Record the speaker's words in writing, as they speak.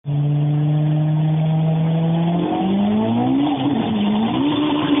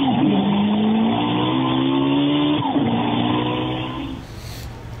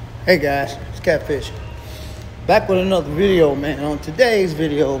Hey guys, it's Catfish. Back with another video, man. On today's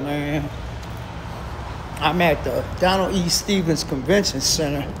video, man, I'm at the Donald E. Stevens Convention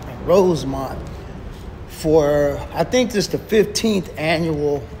Center in Rosemont for, I think this is the 15th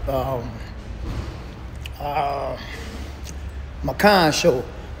annual MCACN show.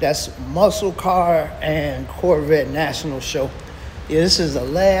 That's Muscle Car and Corvette National Show. Yeah, this is the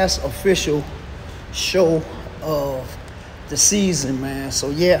last official show of the season, man. So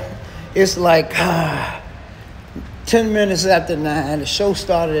yeah, it's like 10 minutes after 9. The show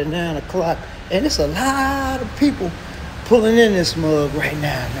started at 9 o'clock, and it's a lot of people pulling in this mug right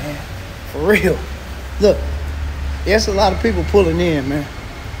now, man. For real. Look, there's a lot of people pulling in, man.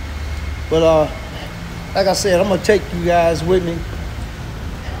 But like I said, I'm gonna take you guys with me.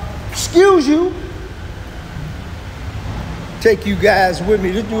 Excuse you. Take you guys with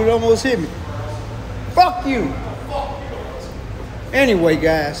me. This dude almost hit me. Fuck you. Anyway,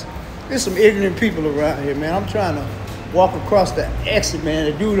 guys, there's some ignorant people around here, man. I'm trying to walk across the exit,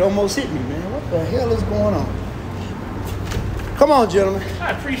 man. The dude almost hit me, man. What the hell is going on? Come on, gentlemen.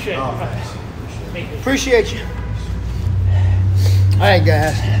 I appreciate it. Appreciate you. All right,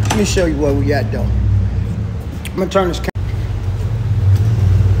 guys. Let me show you what we got, though. I'm going to turn this camera.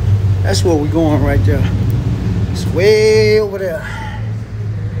 That's where we're going right there. It's way over there.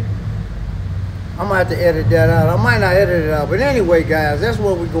 I'm gonna have to edit that out. I might not edit it out, but anyway, guys, that's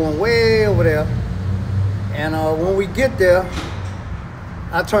where we're going, way over there. And when we get there,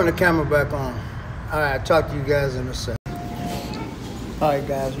 I'll turn the camera back on. All right, I'll talk to you guys in a second. All right,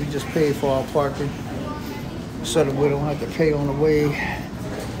 guys, we just paid for our parking so that we don't have to pay on the way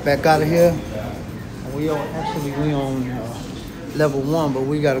back out of here. We on level 1, but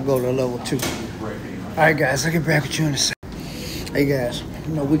we got to go to level 2. All right, guys, I'll get back with you in a second. Hey, guys,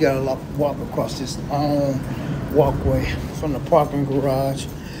 you know, we got to walk across this long walkway from the parking garage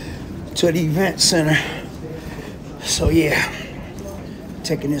to the event center. So, yeah,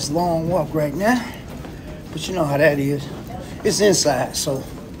 taking this long walk right now. But you know how that is. It's inside, so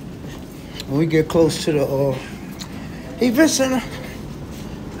when we get close to the event center,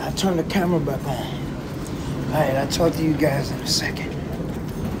 I'll turn the camera back on. All right, I'll talk to you guys in a second.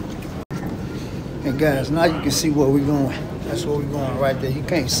 And guys, now you can see where we're going. That's where we're going right there. You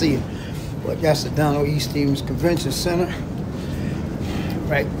can't see it, but that's the Donald E. Stevens Convention Center.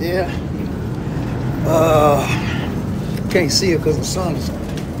 Right there. Can't see it because the sun is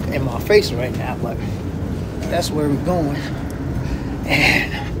in my face right now, but that's where we're going.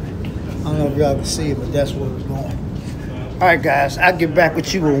 And I don't know if y'all can see it, but that's where we're going. All right, guys, I'll get back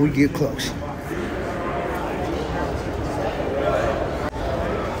with you when we get close.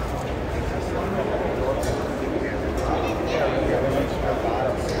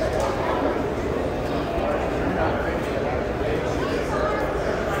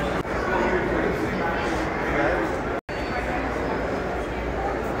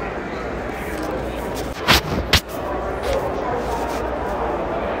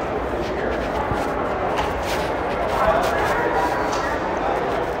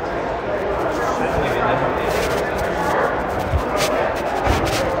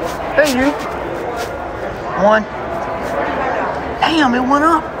 Hey, you. One. Damn, it went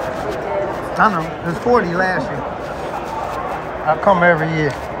up. I know. It was 40 last year. I come every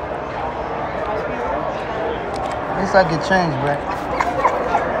year. At least I get change back.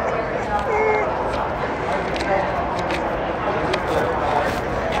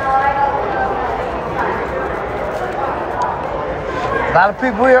 A lot of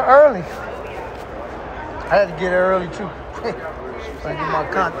people here early. I had to get here early, too. I get my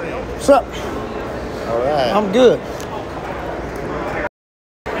content. What's up? All right. I'm good.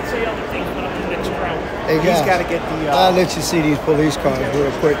 I'd say other things, but I'm the next crowd. Hey guys, He's got to get the. I'll let you see these police cars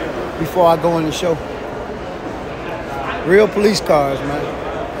real quick before I go in the show. Real police cars, man.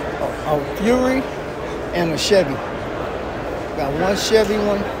 A Fury and a Chevy. Got one Chevy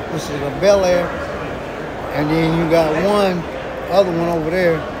one, which is a Bel Air, and then you got one other one over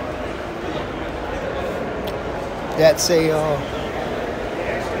there. That's a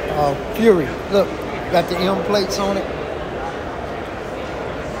Fury. Look, got the M plates on it.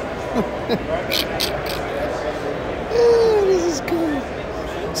 Oh, this is cool.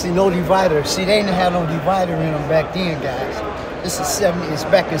 See, no divider. See, they didn't have no divider in them back then, guys. This is 70. It's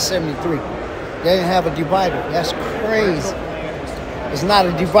back in 73. They didn't have a divider. That's crazy. It's not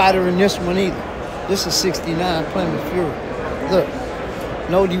a divider in this one either. This is 69 Plymouth Fury. Look,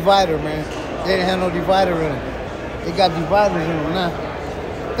 no divider, man. They didn't have no divider in it. They got dividers in them now.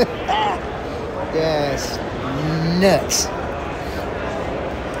 That's nuts.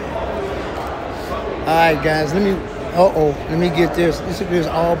 All right, guys, let me Uh-oh, let me get this. This is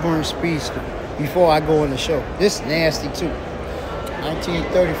Auburn Speedster before I go in the show. This is nasty too.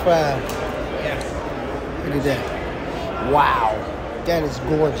 1935. Look at that. Wow. That is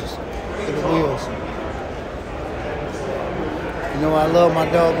gorgeous. Look at the wheels. You know I love my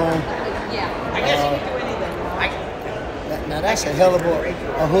doggone. Yeah, I guess you can do anything. Now that's a hell of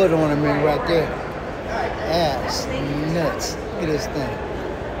a hood ornament right there. That's nuts. Look at this thing.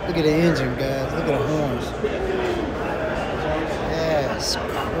 Look at the engine, guys. Look at the horns. That's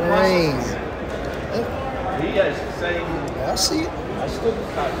crazy. I see it.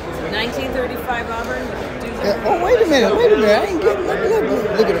 1935 Auburn. Yeah. Oh, wait a minute. I ain't getting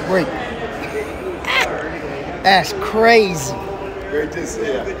look at the brake. That's crazy.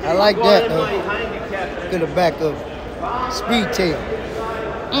 I like that though. Look at the back of it. Speed tail.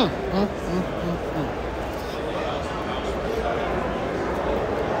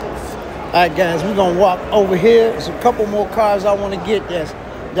 All right, guys, we're gonna walk over here. There's a couple more cars I want to get that's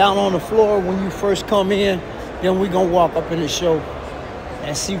down on the floor when you first come in. Then we're gonna walk up in the show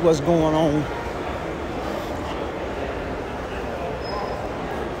and see what's going on.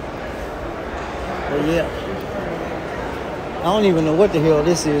 But yeah, I don't even know what the hell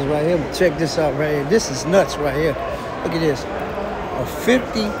this is right here. But check this out right here. This is nuts right here. Look at this. A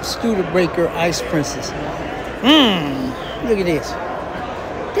 50 Studebaker Ice Princess. Look at this.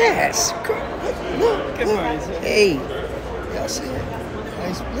 That's crazy. Look. Hey. Y'all see it?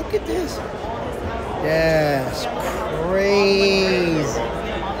 Nice. Look at this. That's crazy.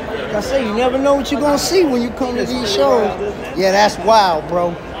 Like I say, you never know what you're going to see when you come to these shows. Yeah, that's wild,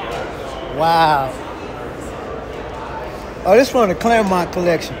 bro. Wow. Oh, this from the Claremont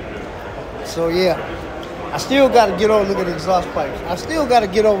collection. So, yeah. I still got to get over, look at the exhaust pipes. I still got to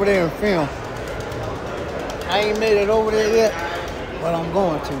get over there and film. I ain't made it over there yet, but I'm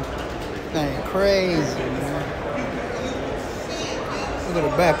going to. Dang, crazy, man. Look at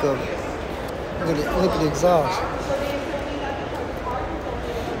the back of it. Look at the exhaust.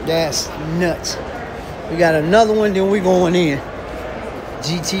 That's nuts. We got another one, then we going in.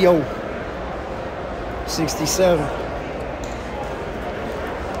 GTO 67.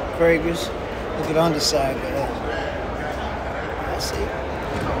 Kragers. Look at the underside of that. That's it.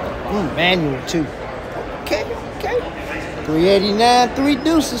 Manual too. Okay. 389, 3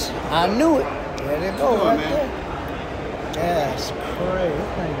 deuces. I knew it. There they go right there. That's crazy.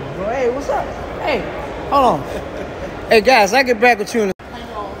 Hey, what's up? Hey, hold on. Hey guys, I get back with you in a...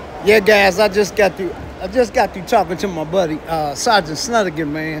 Yeah, guys, I just got through talking to my buddy, Sergeant Snuddigan,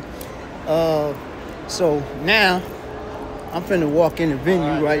 man. So now I'm finna walk in the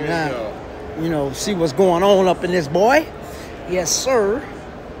venue right now. You know, see what's going on up in this boy. Yes, sir.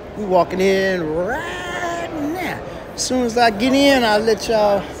 We walking in right now. As soon as I get in, I'll let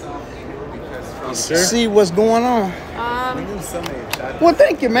y'all see what's going on. Well,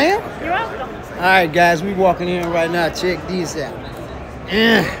 thank you, man. You're welcome. All right, guys, we walking in right now. Check these out.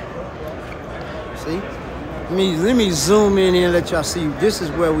 See? Let me zoom in and let y'all see. This is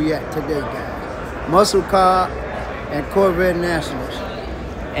where we at today, guys. Muscle Car and Corvette Nationals.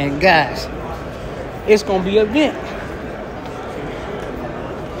 And guys, it's gonna be an event.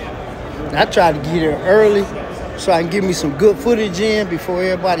 I tried to get here early so I can give me some good footage in before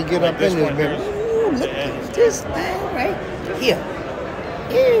everybody get up in this baby. Ooh, look at this thing right here.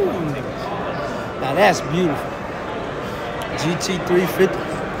 Ooh. Now that's beautiful. GT350.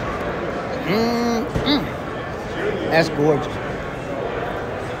 That's gorgeous.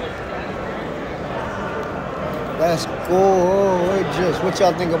 That's gorgeous. What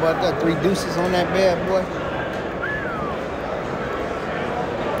y'all think about that? 3 deuces on that bad boy?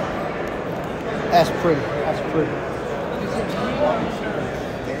 That's pretty. That's pretty.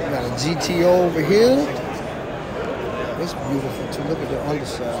 Got a GTO over here. It's beautiful too. Look at the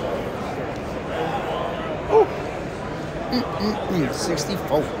underside. Oh.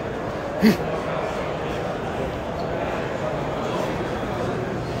 64.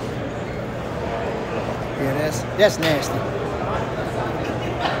 Yeah, that's nasty.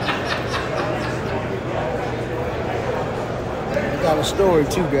 Got a story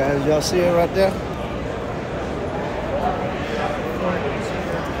too, guys. Y'all see it right there?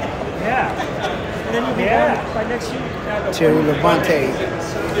 Yeah. And then you'll be by next year. Terry Levante.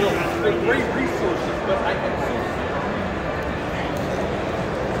 Great resources, but I can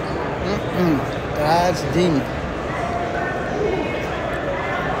God's demon.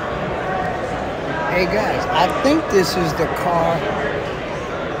 Hey guys, I think this is the car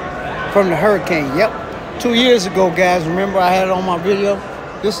from the Hurricane. Yep. 2 years ago, guys, remember I had it on my video?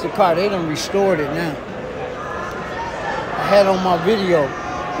 This is the car. They done restored it now. I had on my video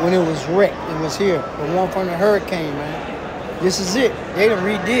when it was wrecked. It was here. The one from the hurricane, man. This is it. They done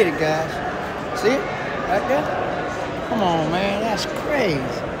redid it, guys. See it? Right there? Come on, man. That's crazy.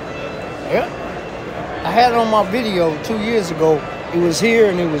 Yep. I had it on my video 2 years ago. It was here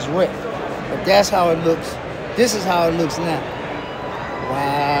and it was wrecked. But that's how it looks. This is how it looks now.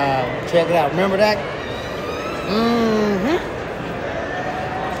 Wow. Check it out. Remember that? Mm-hmm.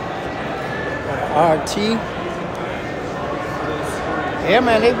 RT. Yeah,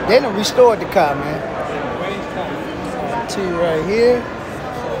 man, they done restored the car, man. RT right here.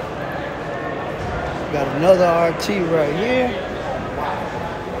 Got another RT right here.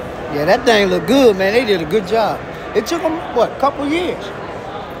 Yeah, that thing look good, man. They did a good job. It took them, what, a couple years?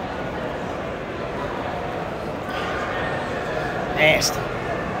 Nasty.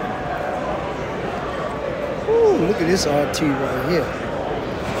 Ooh, look at this RT right here.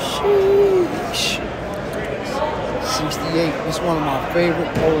 Sheesh. 68. It's one of my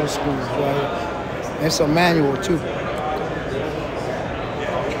favorite old schools right here. It's a manual too.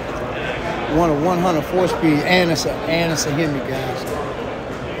 One of 104 speed, and it's a Hemi, guys.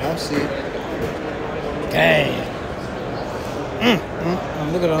 I see it. Dang.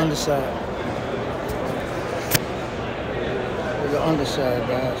 Look at the underside. Look at the underside,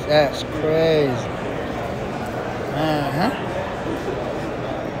 guys. That's crazy.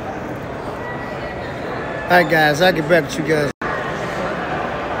 All right, guys, I'll get back with you guys.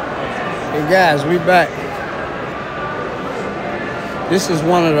 Hey, guys, we back. This is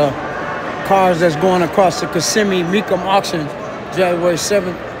one of the cars that's going across the Kissimmee Mecum auction, January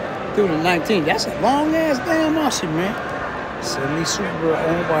 7th through the 19th. That's a long-ass damn auction, man. 70 Subaru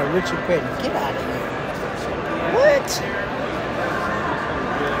owned by Richard Petty. Get out of here. What?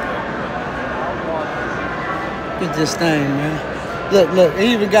 Look at this thing, man. Look,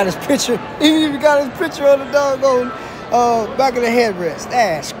 he even got his picture. He even got his picture on the doggone back of the headrest.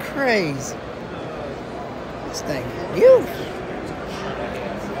 That's crazy. This thing is beautiful.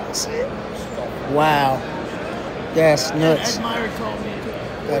 See it? Wow. That's nuts.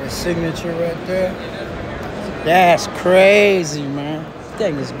 Got his signature right there. That's crazy, man. This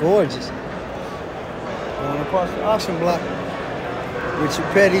thing is gorgeous. Going across the auction block.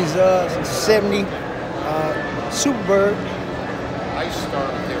 Richard Petty's 70 Superbird. I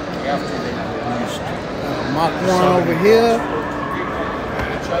started there after they released. Mach 1 over here.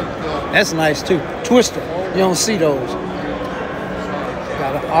 That's nice too. Twister. You don't see those.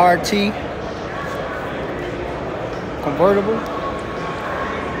 Got an RT. Convertible.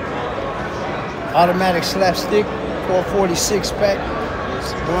 Automatic slapstick. 446 pack.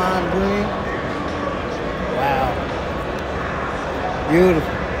 It's blonde green. Wow.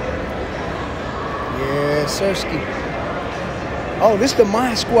 Beautiful. Yeah, Sirski. Oh, this is the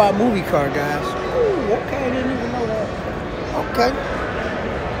My Squad movie car, guys. Ooh, okay, I didn't even know that. Okay.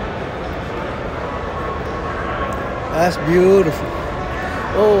 That's beautiful.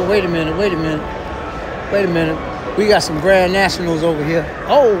 Oh, wait a minute. We got some Grand Nationals over here.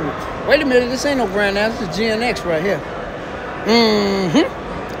 Oh, wait a minute. This ain't no Grand National. It's a GNX right here.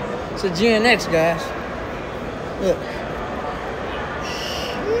 It's a GNX, guys. Look.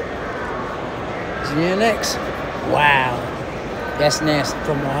 GNX. Wow. That's nasty.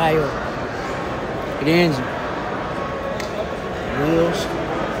 From Ohio. Look at the engine. Wheels.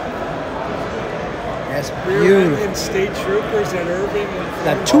 That's beautiful. And state troopers at Irving.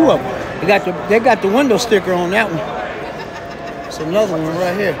 Got two of them. They got the window sticker on that one. It's another one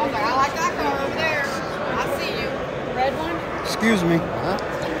right here. I like that car over there. I see you. Red one? Excuse me.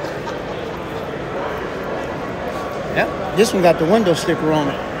 Yep. This one got the window sticker on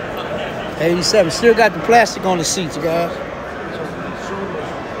it. 87. Still got the plastic on the seats, guys.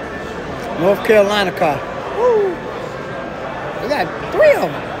 North Carolina car. Woo. We got 3 of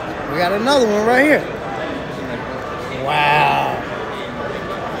them. We got another one right here. Wow.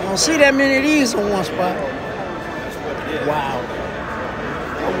 You don't see that many of these on one spot. Wow.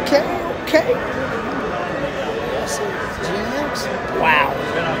 Okay. That's a GX. Wow.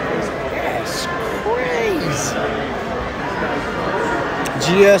 That's crazy.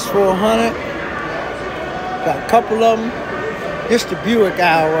 GS 400. Got a couple of them. This the Buick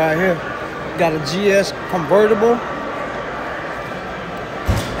aisle right here. Got a GS convertible.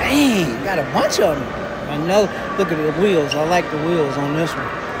 Dang, got a bunch of them. Another, look at the wheels. I like the wheels on this one.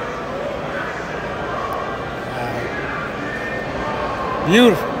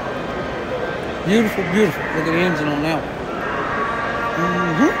 Beautiful. Beautiful. Look at the engine on that one.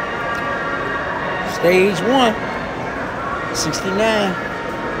 Stage 1. 69.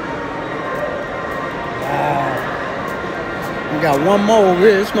 Wow. We got one more over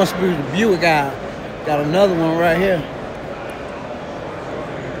here. This must be the Buick guy. Got another one right here.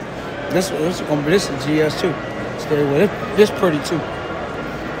 This is gonna be this is GS too. Stay with it. This pretty too.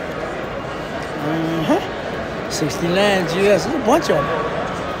 69 GS. There's a bunch of them.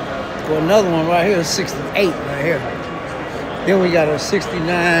 Got another one right here, 68 right here. Then we got a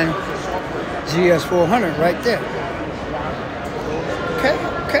 69 GS 400 right there. Okay.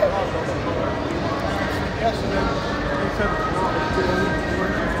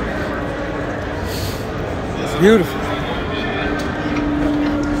 It's beautiful.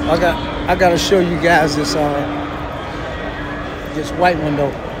 I gotta show you guys this white one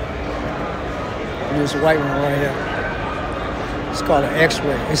though. This white one right here. It's called an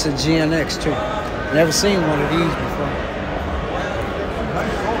X-Ray. It's a GNX too. Never seen one of these before.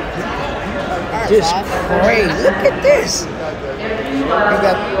 This crazy. Look at this. You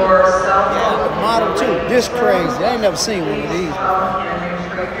got the model too. This crazy. I ain't never seen one of these before.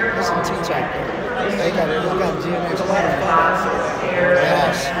 This is a T-type though. They got GNX model.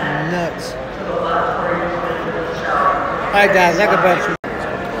 That's nuts. All right, guys, I got back to you.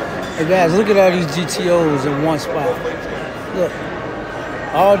 Hey guys, look at all these GTOs in one spot. Look,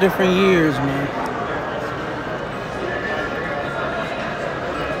 all different years, man.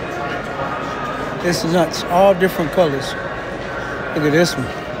 This is nuts, all different colors. Look at this one.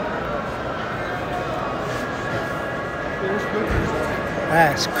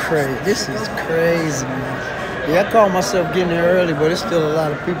 That's crazy. This is crazy, man. Yeah, I call myself getting there early, but it's still a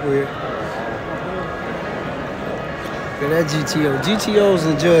lot of people here. Look at that GTO. GTOs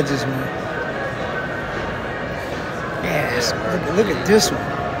and judges, man. Yes. Look at this one.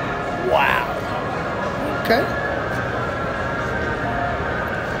 Wow. Okay.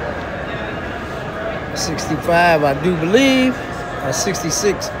 65, I do believe.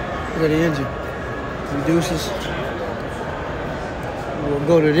 66. Look at the engine. Reduces. We'll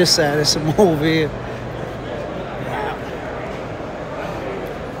go to this side. There's some over here.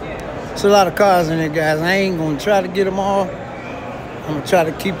 There's a lot of cars in there, guys. I ain't gonna try to get them all. I'm gonna try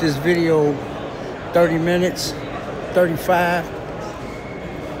to keep this video 30 minutes, 35.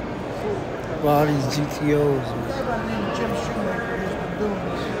 All these GTOs, man.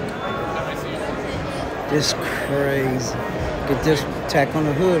 This crazy. Get this tack on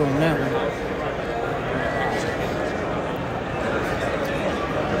the hood on that one.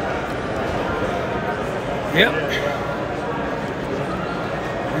 Yep.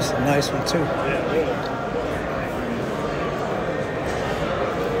 This is a nice one too.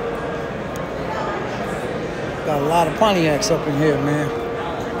 Got a lot of Pontiacs up in here, man.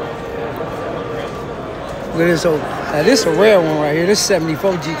 Look at this old. Now this is a rare one right here. This is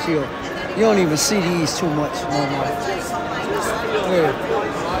 74 GTO. You don't even see these too much no more. Look,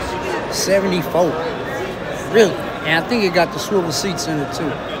 74. Really? And I think it got the swivel seats in it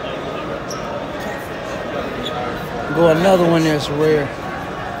too. Go another one that's rare.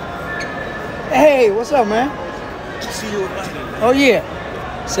 Hey, what's up, man? See you at Lightning, man. Oh, yeah.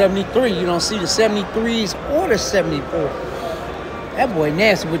 73. You don't see the 73s or the 74. That boy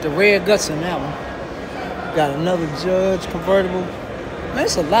nasty with the red guts in that one. Got another Judge convertible. Man,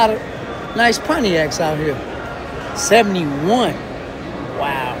 there's a lot of nice Pontiacs out here. 71.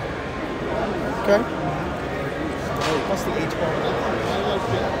 Wow. Okay. What's the age bar?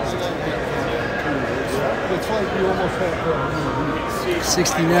 It's like you almost have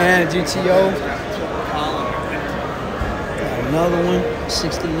 69 GTO. Got another one,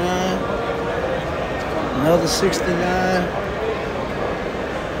 69. Another 69.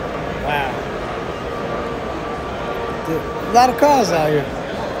 Wow. A lot of cars out here.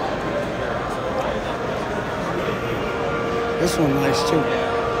 This one nice too.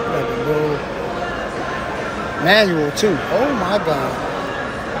 Got the gold. Manual too. Oh my God.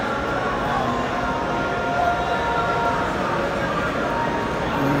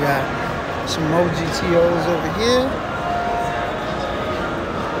 We got some more GTOs over here.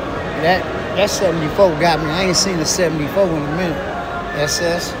 That 74 got me. I ain't seen a 74 in a minute.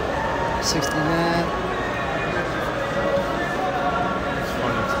 SS 69.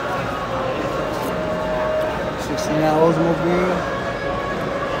 Oldsmobile.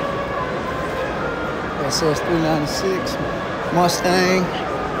 SS 396. Mustang.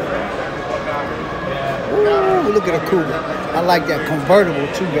 Ooh, look at a Cougar. I like that convertible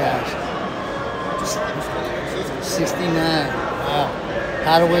too, guys. 69. Wow.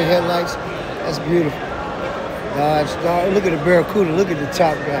 Hideaway headlights. That's beautiful. Dodge. Look at the Barracuda. Look at the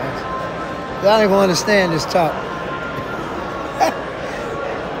top, guys. Y'all ain't gonna understand this top. I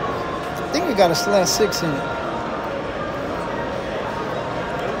think we got a slant 6 in it.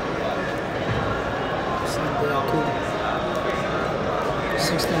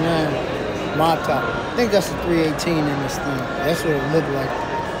 69 mod top. I think that's a 318 in this thing. That's what it looked like.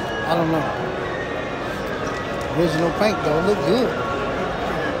 I don't know. Original paint though, look good.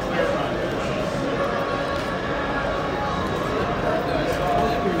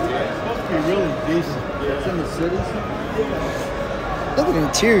 Really decent. It's in the cities. Look at the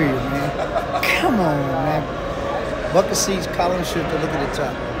interior, man. Come on, man. Bucket seats, column shifter. Look at the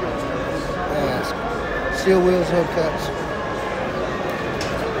top. Yes. Steel wheels, hubcaps.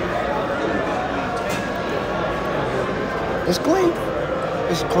 It's clean.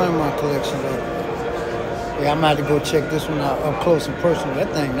 It's a Claremont collection, though. Yeah, I'm about to go check this one out up close and personal.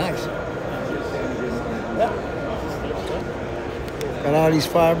 That thing nice. Got all these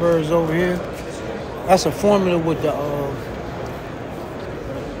Firebirds over here. That's a formula with the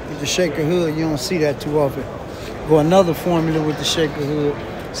shaker hood. You don't see that too often. Go another formula with the shaker hood.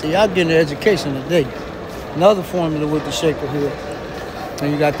 See, y'all getting the education today. Another formula with the shaker hood.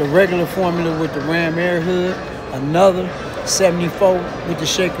 And you got the regular formula with the Ram Air hood. Another 74 with the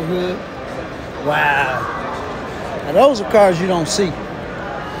shaker hood. Wow. Now those are cars you don't see.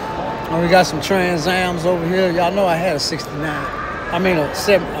 And we got some Trans Ams over here. Y'all know I had a 69. I mean a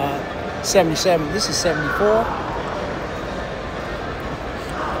 77. This is 74.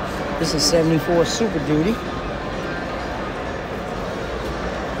 This is 74 Super Duty.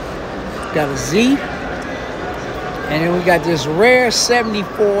 Got a Z. And then we got this rare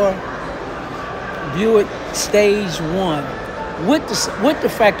 74 Buick Stage 1 with the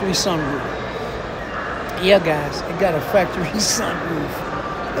factory sunroof. Yeah, guys, it got a factory sunroof.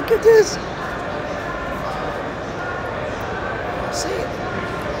 Look at this. See it?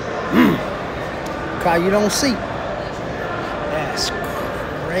 Car you don't see. That's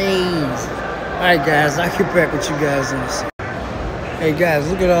crazy. All right, guys, I'll get back with you guys in a second. Hey, guys,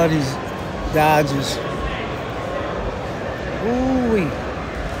 look at all these Dodges. Ooh-wee.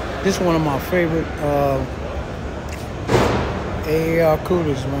 This is one of my favorite AAR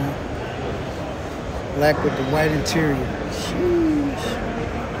coolers, man. Black with the white interior. Sheesh.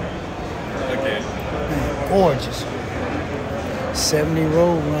 Man, gorgeous. 70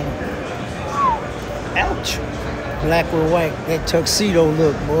 Road Runner. Ouch. Black with white. That tuxedo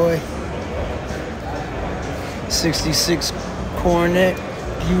look, boy. 66 Coronet.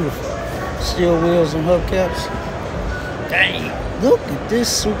 Beautiful. Steel wheels and hubcaps. Dang. Look at this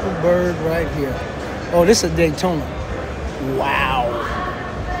Super Bird right here. Oh, this is a Daytona. Wow.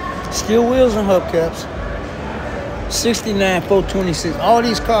 Steel wheels and hubcaps. 69 426. All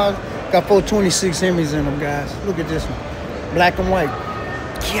these cars got 426 Hemmys in them, guys. Look at this one. Black and white.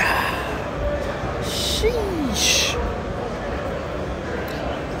 Yeah. Sheesh.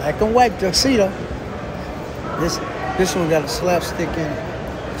 Black and white tuxedo. This one got a slapstick in it.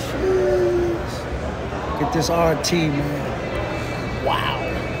 Jeez. Look at this RT, man. Wow.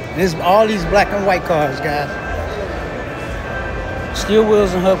 This all these black and white cars, guys. Steel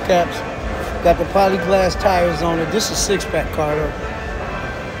wheels and hubcaps. Got the polyglass tires on it. This is a six-pack car, though.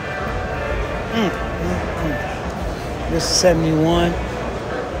 This is 71.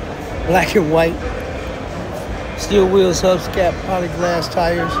 Black and white. Steel wheels, hubcap, polyglass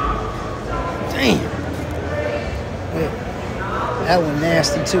tires. Damn. Yeah. That one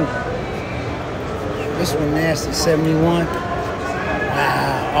nasty, too. This one nasty, 71.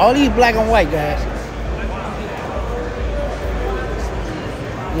 Wow. All these black and white, guys.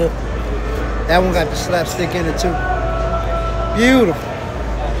 Look. That one got the slapstick in it, too. Beautiful.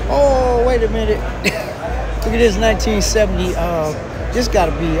 Oh, wait a minute. Look at this 1970. This got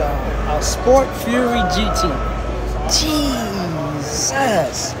to be a Sport Fury GT.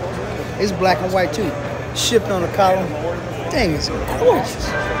 Jesus. It's black and white, too. Shift on the column. Dang, it's gorgeous.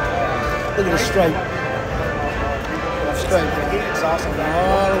 Look at the stripe. Stripe.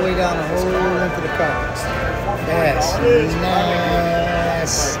 All the way down the whole length of the car. That's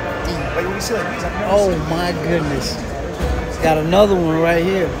nasty. Oh, my goodness. Got another one right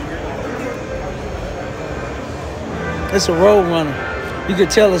here. It's a Road Runner. You can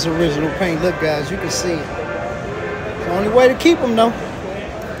tell it's original paint. Look, guys, you can see it. It's the only way to keep them, though.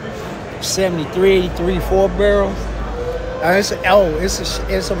 73, 83, 4-barrel. It's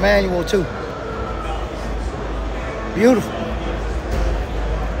a manual, too. Beautiful.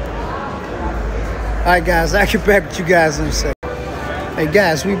 All right, guys, I'll get back with you guys in a second. Hey,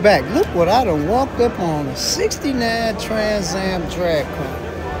 guys, we back. Look what I done walked up on. A 69 Trans Am drag car.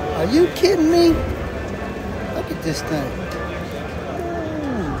 Are you kidding me? Look at this thing.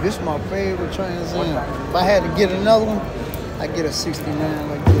 Ooh, this is my favorite Trans Am. If I had to get another one, I'd get a 69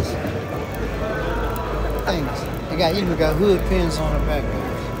 like this. Thanks. They even got hood pins on the back.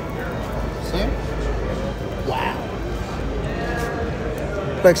 See? Wow.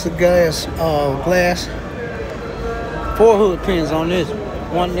 Plexiglass glass. 4 hood pins on this.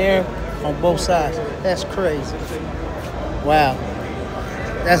 One there on both sides. That's crazy. Wow.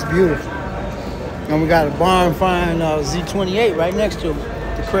 That's beautiful. And we got a barn find Z28 right next to it.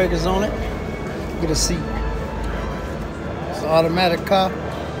 The Craig is on it. Get a seat. It's an automatic car.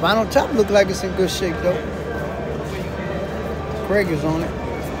 Vinyl top look like it's in good shape though. Craig is on it.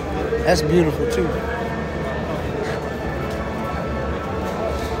 That's beautiful too.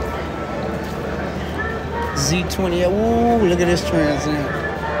 Z28. Ooh, look at this Trans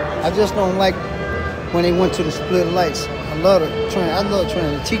Am. I just don't like when they went to the split lights. I love the Trans. I love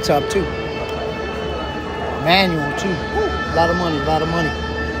Trans. The T-top too. Manual too. Ooh, a lot of money. A lot of money.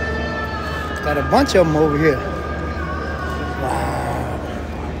 Got a bunch of them over here. Wow.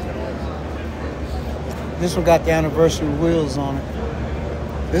 This one got the anniversary wheels on it.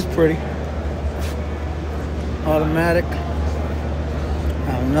 It's pretty. Automatic.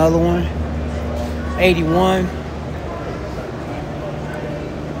 Got another one. 81.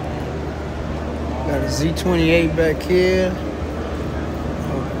 Got a Z28 back here.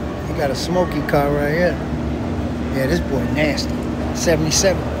 Oh, you got a smoky car right here. Yeah, this boy nasty.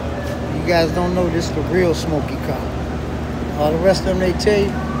 77. You guys don't know this is the real smoky car. All the rest of them they tell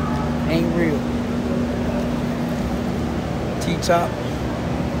you ain't real. T-top.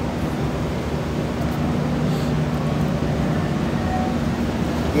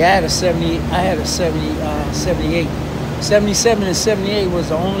 Yeah, I had a 70. I had a 78. 77 and 78 was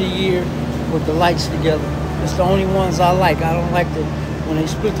the only year with the lights together. It's the only ones I like. I don't like the when they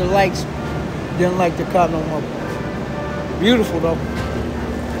split the lights. Didn't like the car no more. Beautiful though.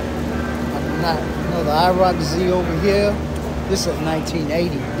 Another IROC Z over here. This is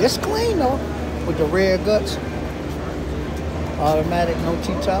 1980. It's clean though, with the rear guts. Automatic, no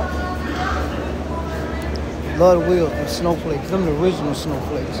T-top. Love the wheels, the snowflakes. Them the original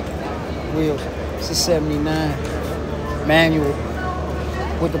snowflakes. Wheels. It's a 79. Manual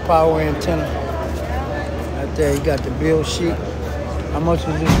with the power antenna. Right there, you got the bill sheet. How much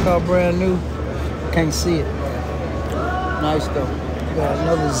was this car brand new? Can't see it. Nice though. You got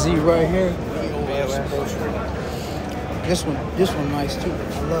another Z right here. This one nice too. I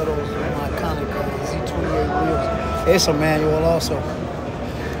love those iconic Z28 wheels. It's a manual also. A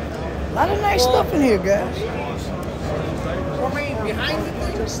lot of nice stuff in here, guys. Behind the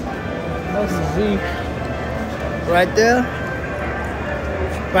things. That's a Z right there.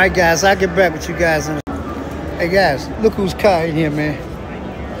 Right, guys, I'll get back with you guys. Hey, guys, look whose car in here, man.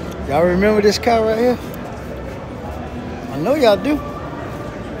 Y'all remember this car right here? I know y'all do.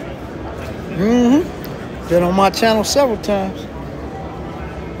 Been on my channel several times.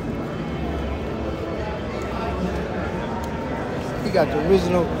 You got the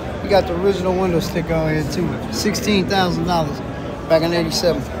original window sticker on here too. $16,000 back in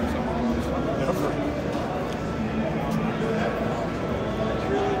 '87.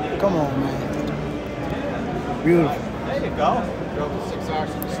 Come on, man. Beautiful. There you go. Drove the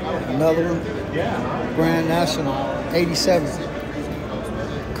 6-axle snow. Another one. Yeah. Grand National, '87.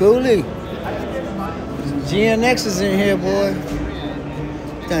 Coolie. GNX is in here, boy.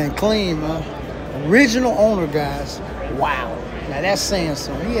 Thing clean, man. Original owner, guys. Wow. Now that's saying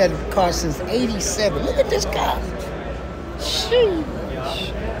something. He had the car since '87. Look at this car.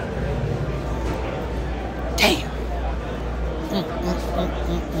 Sheesh. Damn.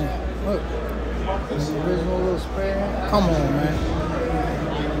 Look. This is the original little spare. Come on,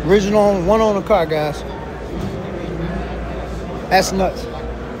 man. Original one owner car, guys. That's nuts.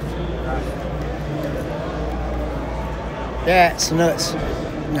 That's nuts.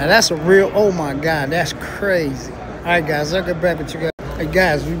 Now that's a real, oh my God, that's crazy. All right, guys, I'll get back with you guys. Hey,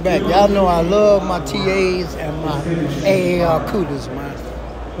 guys, we back. Y'all know I love my TAs and my AAR Cudas, man.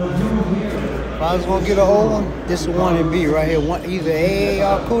 If I was gonna get an old one, this is one and B right here. One, either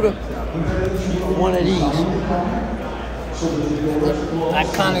AAR Cuda, one of these.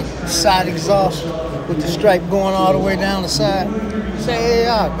 Iconic side exhaust with the stripe going all the way down the side. It's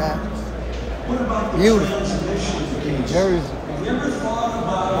AAR, guys. Beautiful. Jersey.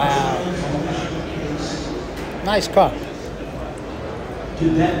 Wow. Nice car.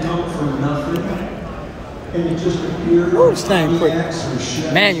 Did that come from nothing? And it just appeared. Oh, this thing pretty.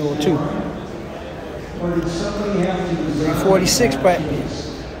 Manual too. Or did somebody have to 346 pack.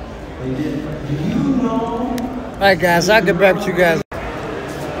 They did. Do you know? Alright, guys, I'll get back with you guys.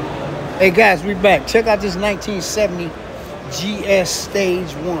 Hey guys, we back. Check out this 1970 GS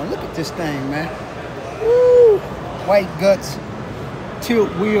Stage 1. Look at this thing, man. Woo! White guts,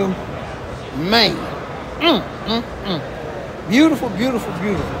 tilt wheel, man. Beautiful, beautiful,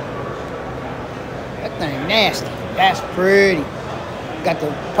 beautiful. That thing nasty. That's pretty. Got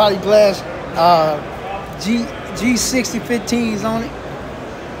the polyglass G60 15s on it.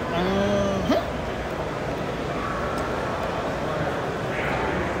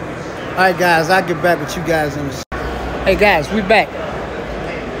 All right, guys, I'll get back with you guys in a second. Hey, guys, we back.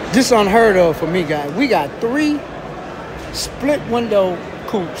 This unheard of for me, guys. We got 3 split window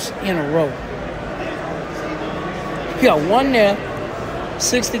coupes in a row. You got one there,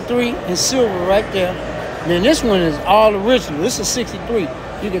 63 in silver right there. Then this one is all original. This is 63.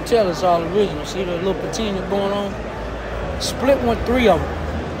 You can tell it's all original. See the little patina going on? Split one, 3 of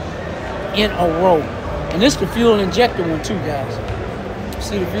them in a row. And this is the fuel injector one too, guys.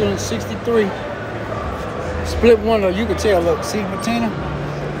 See the fuel in 63. Split one, you can tell, look, see the patina?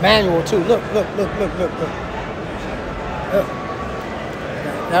 Manual too. Look.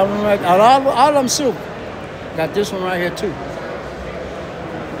 That one right, all of them silver. Got this one right here too.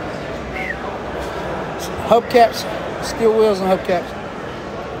 Hubcaps, steel wheels and hubcaps.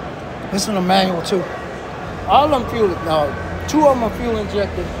 This one a manual too. All of them fuel, no, 2 of them are fuel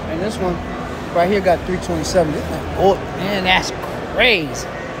injected, and this one right here got 327. Oh man, that's crazy.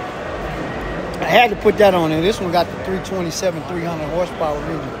 I had to put that on there. This one got the 327, 300 horsepower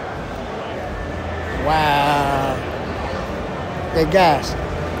engine. Wow. Hey guys,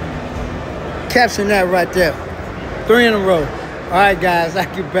 caption that right there. 3 in a row. All right, guys, I'll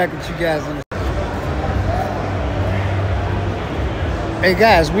get back with you guys in a second. Hey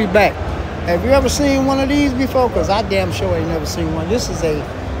guys, we back. Have you ever seen one of these before? Because I damn sure ain't never seen one. This is a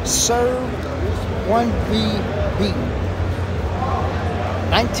Serve 1BB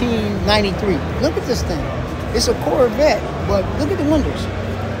 1993. Look at this thing. It's a Corvette, but look at the windows.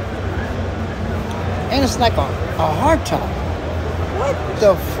 And it's like a hardtop. What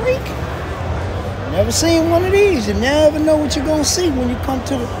the freak? Never seen one of these. You never know what you're gonna see when you come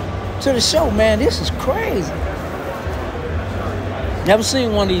to the show, man. This is crazy. Never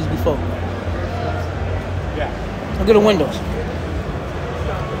seen one of these before. Yeah. Look at the windows.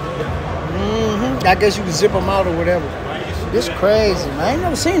 I guess you can zip them out or whatever. This crazy, man. I ain't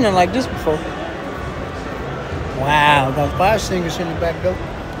never seen nothing like this before. Wow, got 5 extinguishers in the back door.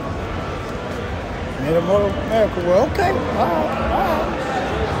 Made a Motor America. Well, okay. All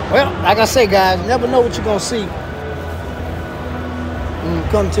right. Well, like I say, guys, you never know what you're gonna see when you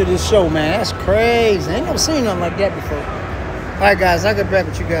come to this show, man. That's crazy. I ain't never seen nothing like that before. All right, guys, I'll get back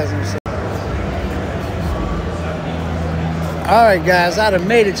with you guys in a second. All right, guys, I done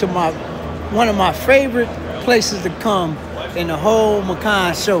made it to one of my favorite places to come in the whole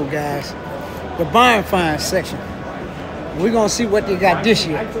MCACN show, guys. The barn find section. We're going to see what they got this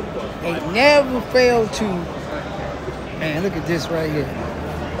year. They never fail to... Man, look at this right here.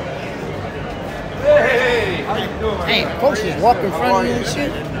 Hey, how you doing? Hey, folks just walk in front of you and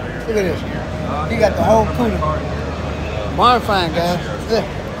shit. Look at this. You got the whole cooler. Barn find, guys. Look.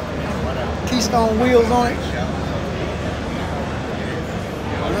 Keystone wheels on it.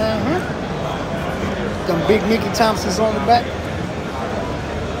 Them big Mickey Thompsons on the back.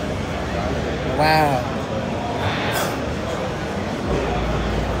 Wow.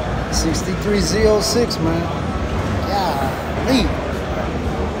 63Z06, man. Golly.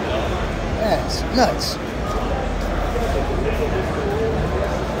 That's nuts.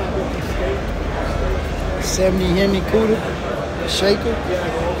 '70 Hemi Cuda, shaker.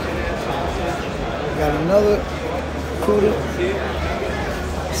 Got another Cuda.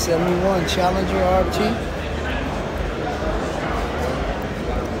 71 Challenger RT.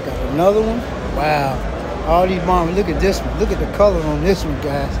 Got another one. Wow. All these bombs. Look at this one. Look at the color on this one,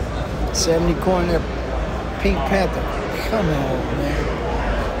 guys. 70 Corner Pink Panther. Come on, man.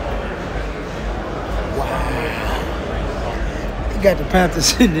 Wow. You got the Panther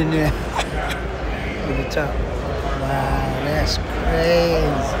sitting in there. At the top. Wow, that's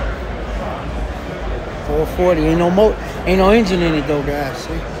crazy. 440. Ain't no engine in it though, guys.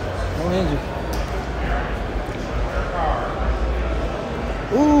 See? No engine.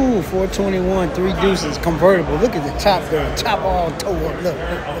 Ooh, 421, 3 deuces, convertible. Look at the top there. The top all tore up. Look.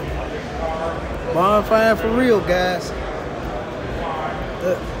 Barn find for real, guys.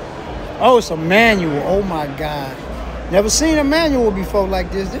 Look. Oh, it's a manual. Oh my God. Never seen a manual before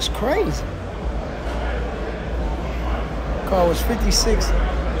like this. This is crazy. Car was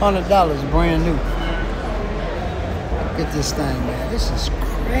 $5,600 brand new. Look at this thing, man. This is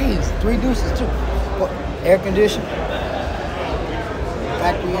crazy. 3 deuces too. What? Air conditioning.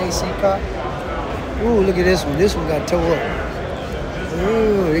 Factory AC car. Ooh, look at this one. This one got towed up.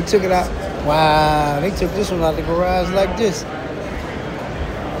 Ooh, they took it out. Wow, they took this one out the garage like this.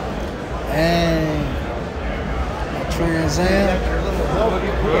 And a Trans Am.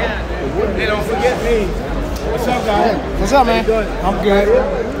 Hey, don't forget me. What's up, guys? Hey, what's up, man? I'm good.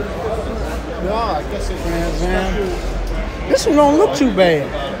 No, I guess it's Trans Am. This one don't look too bad.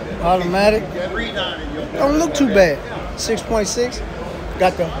 Automatic. Don't look too bad. 6.6.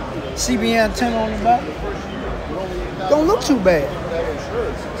 Got the CB antenna on the back. Don't look too bad.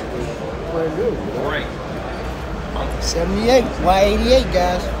 78. Y88,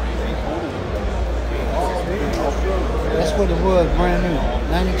 guys. That's what it was, brand new.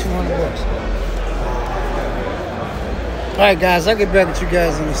 $9,200. All right, guys, I'll get back with you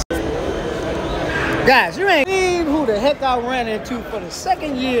guys in a second. Guys, you ain't believe who the heck I ran into for the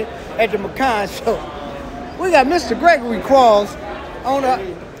second year at the MCACN show. We got Mr. Gregory Qualls,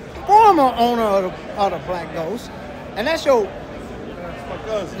 former owner of the Black Ghost. And that's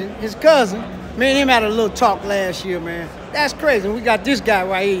his cousin. Me and him had a little talk last year, man. That's crazy. We got this guy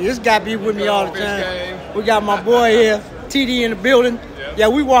right here. This guy be with me all the time. We got my boy here, TD in the building. Yeah,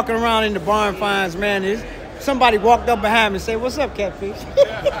 we walking around in the barn finds, man. Somebody walked up behind me and said, "What's up, Catfish?"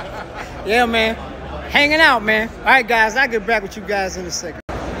 Yeah, man. Hanging out, man. All right, guys, I'll get back with you guys in a second.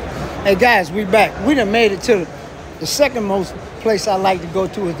 Hey, guys, we back. We done made it to the second most place I like to go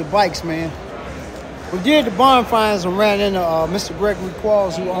to is the bikes, man. We did the barn finds and ran into Mr. Gregory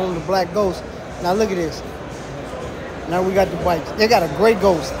Qualls, who owned the Black Ghost. Now, look at this. Now we got the bikes. They got a gray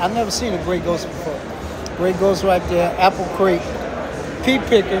Ghost. I've never seen a gray Ghost before. Gray Ghost right there. Apple crate. Pea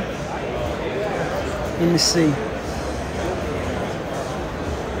picker. Let me see.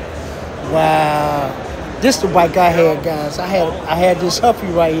 Wow. This the bike I had, guys. I had this Huffy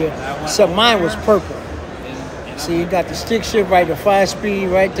right here. Except mine was purple. See, you got the stick shift right, the 5-speed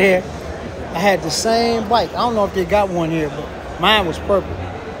right there. I had the same bike. I don't know if they got one here, but mine was purple.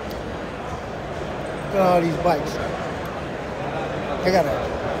 Look at all these bikes. I got a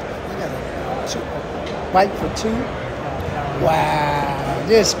bike for two. Wow,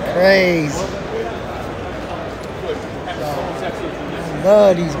 this crazy. I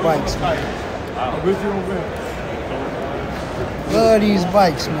love these bikes, man. Love these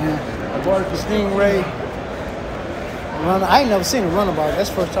bikes, man. Stingray. Runner. I ain't never seen a runabout. That's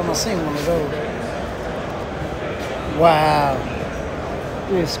the first time I seen one of those. Wow.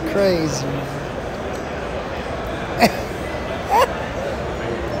 It's crazy, man.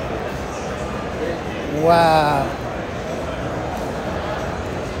 Wow.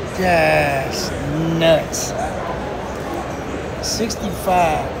 That's nuts.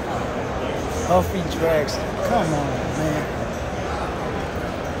 65. Huffy Dragster. Come on, man.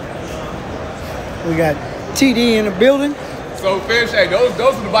 We got TD in the building. So, Fish, hey, those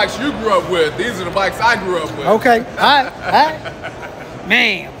are the bikes you grew up with. These are the bikes I grew up with. Okay. All right.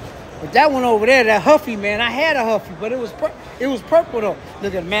 Man. But that one over there, that Huffy, man, I had a Huffy, but it was purple, though.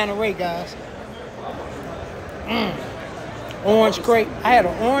 Look at Manta Ray, guys. Orange crate. I had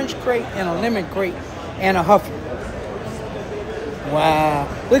an orange crate and a lemon crate and a Huffy. Wow.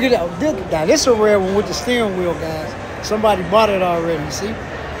 Look at that. Look at that. This is a rare one with the steering wheel, guys. Somebody bought it already, see?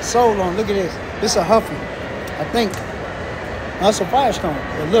 Sold on. Look at this. This is a Huffy. I think. That's a Firestone.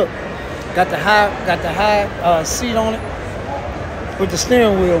 But look. Got the high seat on it with the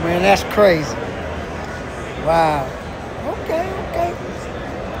steering wheel, man. That's crazy. Wow. Okay.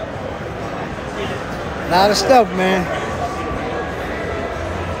 A lot of stuff, man.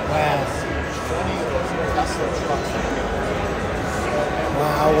 Wow.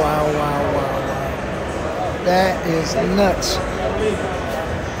 Wow. That is nuts.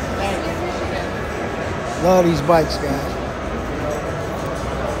 Love these bikes, guys.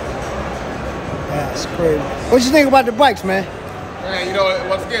 That's crazy. What you think about the bikes, man? Man, you know,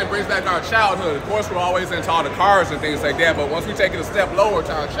 once again, it brings back our childhood. Of course, we're always into all the cars and things like that, but once we take it a step lower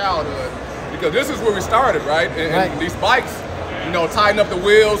to our childhood, because this is where we started, right? And these bikes, you know, tighten up the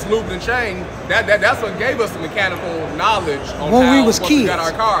wheels, loop the chain. That's what gave us the mechanical knowledge on when how we was kids. We got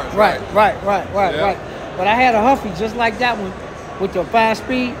our cars. Right. But I had a Huffy just like that one with the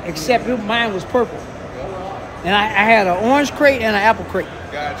 5-speed, except mine was purple. And I had an orange crate and an apple crate.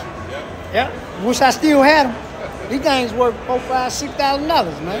 Got you. Yep. Wish I still had them. These things worth $4,000, $5,000,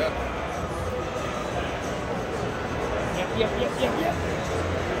 $6,000, man. Yep.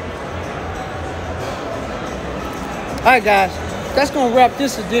 All right, guys. That's going to wrap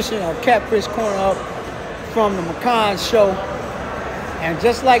this edition of Catfish Corner up from the MCACN show. And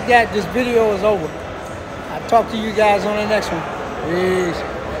just like that, this video is over. I'll talk to you guys on the next one. Peace.